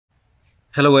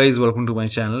Hello guys, welcome to my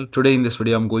channel. Today in this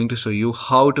video I'm going to show you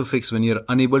how to fix when you're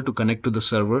unable to connect to the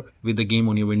server with the game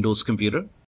on your Windows computer.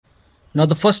 Now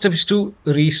the first step is to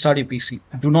restart your PC.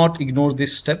 Do not ignore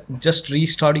this step. Just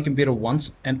restart your computer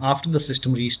once, and after the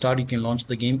system restart you can launch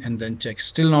the game and then check.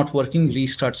 Still not working,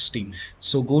 restart Steam.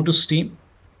 So go to Steam.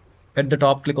 At the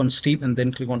top click on Steam and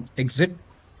then click on exit.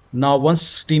 Now once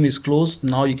Steam is closed,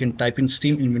 now you can type in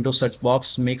Steam in Windows search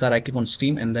box, make a right click on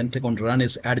Steam and then click on run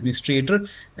as administrator,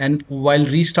 and while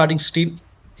restarting Steam,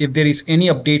 if there is any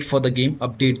update for the game,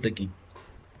 update the game.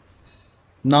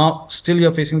 Now still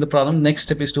you're facing the problem. Next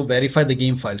step is to verify the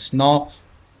game files. Now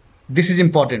this is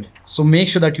important, so make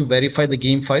sure that you verify the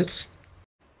game files.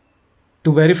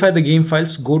 To verify the game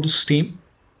files, go to Steam.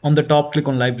 On the top click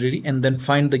on library and then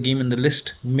find the game in the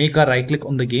list, make a right click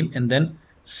on the game and then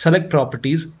select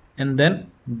properties and then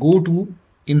go to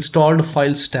installed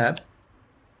files tab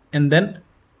and then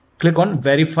click on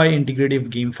verify integrity of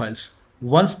game files.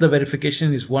 Once the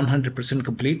verification is 100%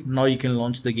 complete, now you can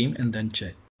launch the game and then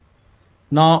check.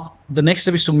 Now the next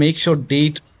step is to make sure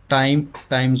date,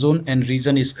 time zone and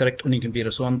region is correct on your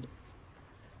computer. So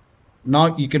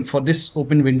now you can, for this,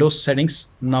 open Windows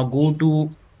settings. Now go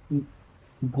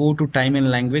to time and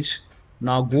language.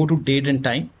 Now go to date and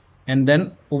time, and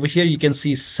then over here you can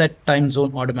see set time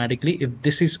zone automatically. If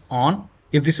this is on,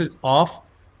 if this is off,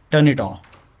 turn it on.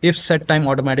 If set time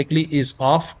automatically is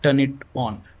off, turn it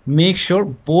on. Make sure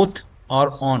both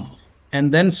are on,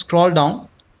 and then scroll down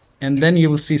and then you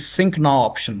will see sync now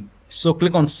option. So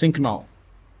click on sync now.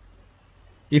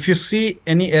 If you see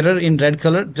any error in red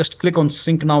color, just click on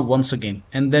sync now once again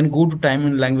and then go to time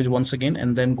and language once again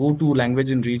and then go to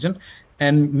language and region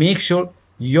and make sure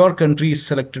your country is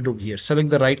selected over here. Select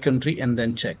the right country and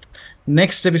then check.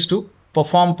 Next step is to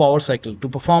perform power cycle. To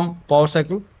perform power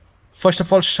cycle, first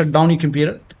of all shut down your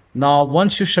computer. Now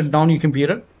once you shut down your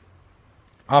computer,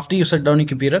 after you shut down your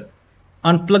computer,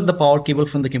 unplug the power cable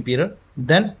from the computer,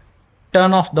 then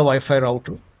turn off the Wi-Fi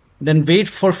router. Then wait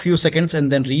for a few seconds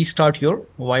and then restart your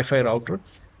Wi-Fi router.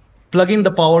 Plug in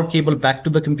the power cable back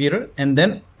to the computer and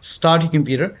then start your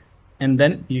computer and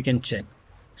then you can check.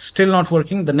 Still not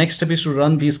working. The next step is to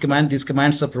run these commands. These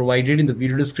commands are provided in the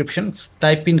video descriptions.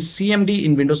 Type in CMD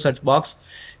in Windows search box,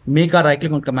 make a right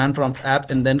click on command prompt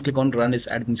app and then click on run as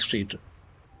administrator.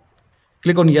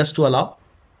 Click on yes to allow.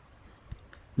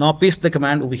 Now paste the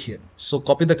command over here. So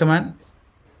copy the command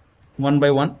one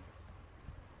by one,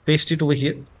 paste it over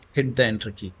here, hit the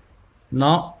enter key.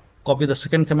 Now copy the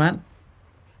second command.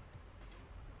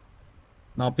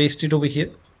 Now paste it over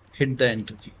here, hit the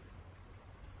enter key.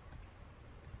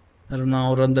 And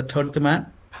now run the third command.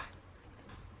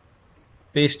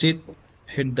 Paste it,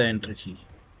 hit the enter key.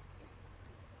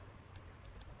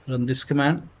 Run this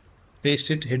command,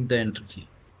 paste it, hit the enter key.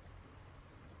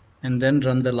 And then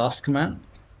run the last command.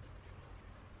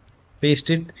 Paste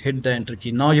it, hit the enter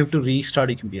key. Now you have to restart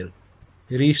your computer.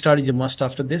 Restart is a must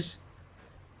after this,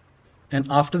 and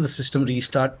after the system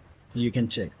restart you can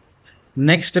check.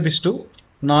 Next step is to,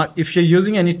 now if you're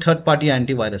using any third-party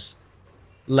antivirus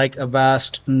like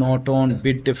Avast, Norton,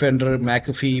 Bitdefender,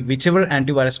 McAfee, whichever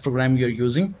antivirus program you're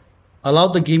using, allow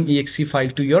the game exe file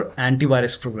to your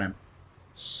antivirus program.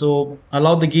 So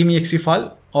allow the game exe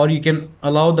file, or you can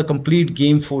allow the complete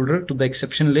game folder to the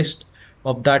exception list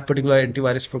of that particular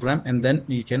antivirus program, and then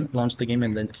you can launch the game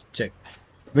and then check.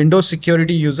 Windows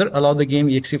security user, allow the game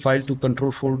exe file to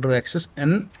control folder access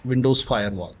and Windows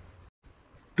firewall.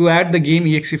 To add the game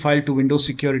exe file to Windows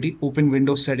security, open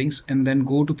Windows settings and then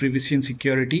go to privacy and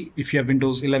security. If you have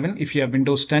Windows 11, if you have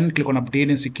Windows 10, click on update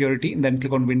and security and then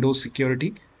click on Windows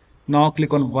security. Now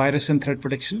click on virus and threat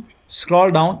protection.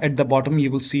 Scroll down at the bottom, you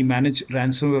will see manage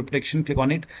ransomware protection. Click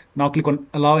on it. Now click on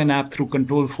allow an app through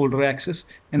control folder access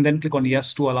and then click on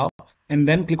yes to allow, and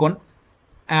then click on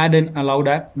add an allowed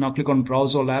app. Now click on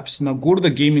browse all apps. Now go to the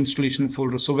game installation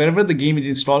folder. So wherever the game is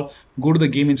installed, go to the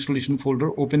game installation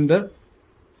folder, open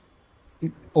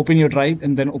your drive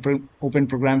and then open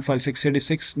program file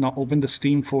 686. Now open the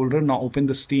Steam folder. Now open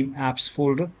the Steam apps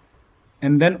folder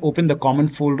and then open the common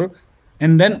folder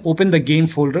and then open the game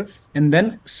folder and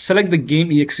then select the game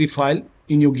exe file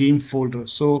in your game folder.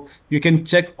 So you can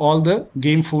check all the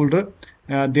game folder.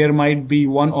 There might be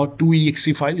one or two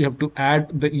exe file. You have to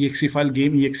add the exe file,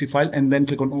 game exe file, and then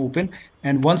click on open.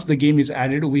 And once the game is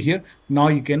added over here, now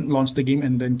you can launch the game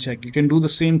and then check. You can do the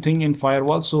same thing in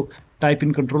firewall. So type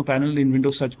in control panel in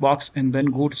Windows search box and then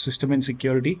go to system and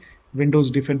security,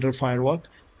 Windows Defender firewall.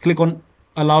 Click on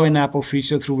allow an app or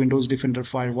feature through Windows Defender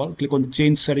firewall. Click on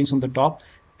change settings on the top.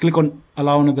 click on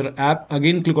allow another app,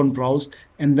 again click on browse,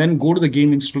 and then go to the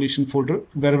game installation folder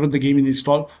wherever the game is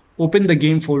installed. Open the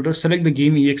game folder, select the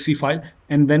game exe file,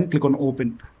 and then click on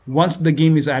open. Once the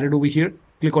game is added over here,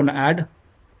 click on add,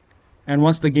 and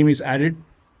once the game is added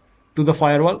to the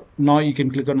firewall, now you can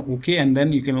click on OK, and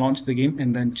then you can launch the game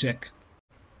and then check.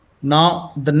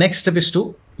 Now the next step is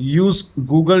to use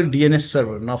Google DNS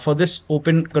server. Now for this,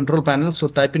 open control panel. So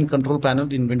type in control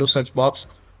panel in Windows search box,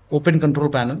 open control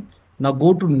panel. Now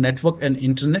go to network and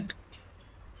internet,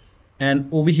 and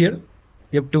over here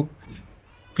you have to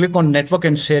click on network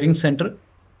and sharing center.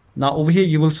 Now over here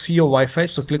you will see your Wi-Fi,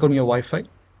 so click on your Wi-Fi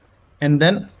and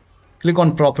then click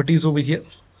on properties over here.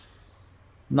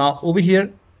 Now over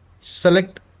here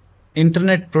select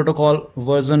internet protocol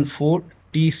version 4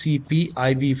 TCP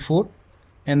IV4,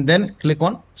 and then click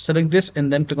on select this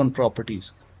and then click on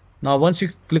properties. Now once you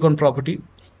click on property,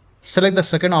 select the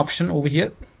second option over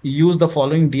here, use the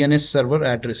following DNS server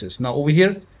addresses. Now over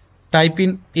here type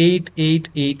in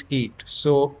 8888.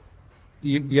 So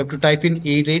you have to type in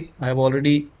 88. I have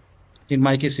already, in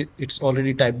my case it's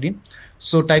already typed in,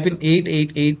 so type in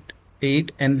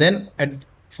 8888 and then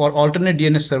for alternate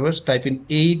DNS servers type in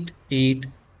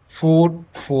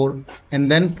 8844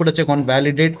 and then put a check on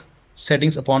validate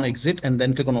settings upon exit and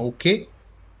then click on OK.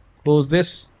 Close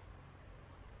this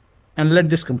and let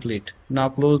this complete. Now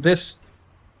close this,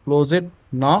 close it.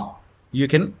 Now you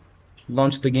can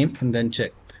launch the game and then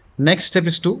check. Next step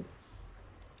is to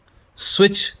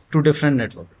switch to different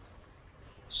network.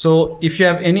 So if you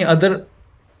have any other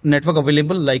network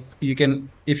available, like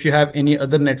if you have any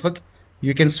other network,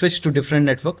 you can switch to different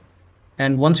network,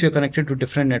 and once you're connected to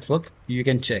different network, you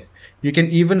can check. You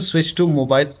can even switch to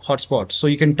mobile hotspot. So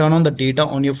you can turn on the data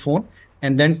on your phone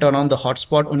and then turn on the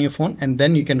hotspot on your phone, and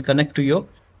then you can connect to your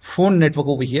phone network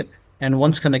over here, and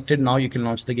once connected, now you can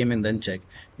launch the game and then check.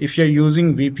 If you're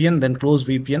using VPN, then close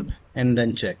VPN and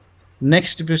then check.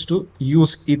 Next step is to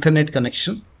use Ethernet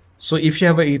connection. So if you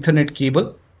have an Ethernet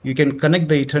cable, you can connect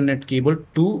the Ethernet cable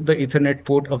to the Ethernet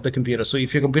port of the computer. So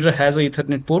if your computer has an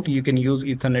Ethernet port, you can use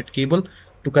Ethernet cable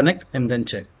to connect and then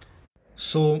check.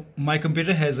 So my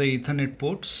computer has an Ethernet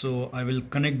port, so I will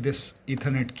connect this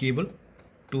Ethernet cable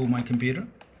to my computer.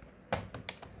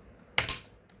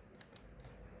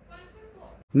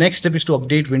 Next step is to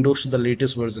update Windows to the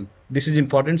latest version. This is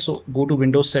important, so go to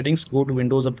Windows settings, go to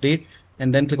Windows update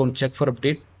and then click on check for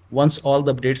update. Once all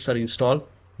the updates are installed,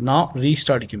 now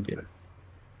restart your computer.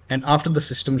 And after the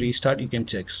system restart, you can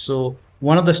check. So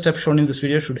one of the steps shown in this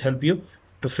video should help you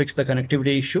to fix the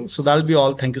connectivity issue. So that'll be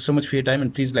all. Thank you so much for your time,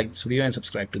 and please like this video and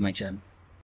subscribe to my channel.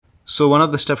 So one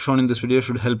of the steps shown in this video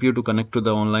should help you to connect to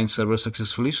the online server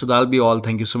successfully. So that'll be all.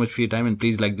 Thank you so much for your time, and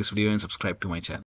please like this video and subscribe to my channel.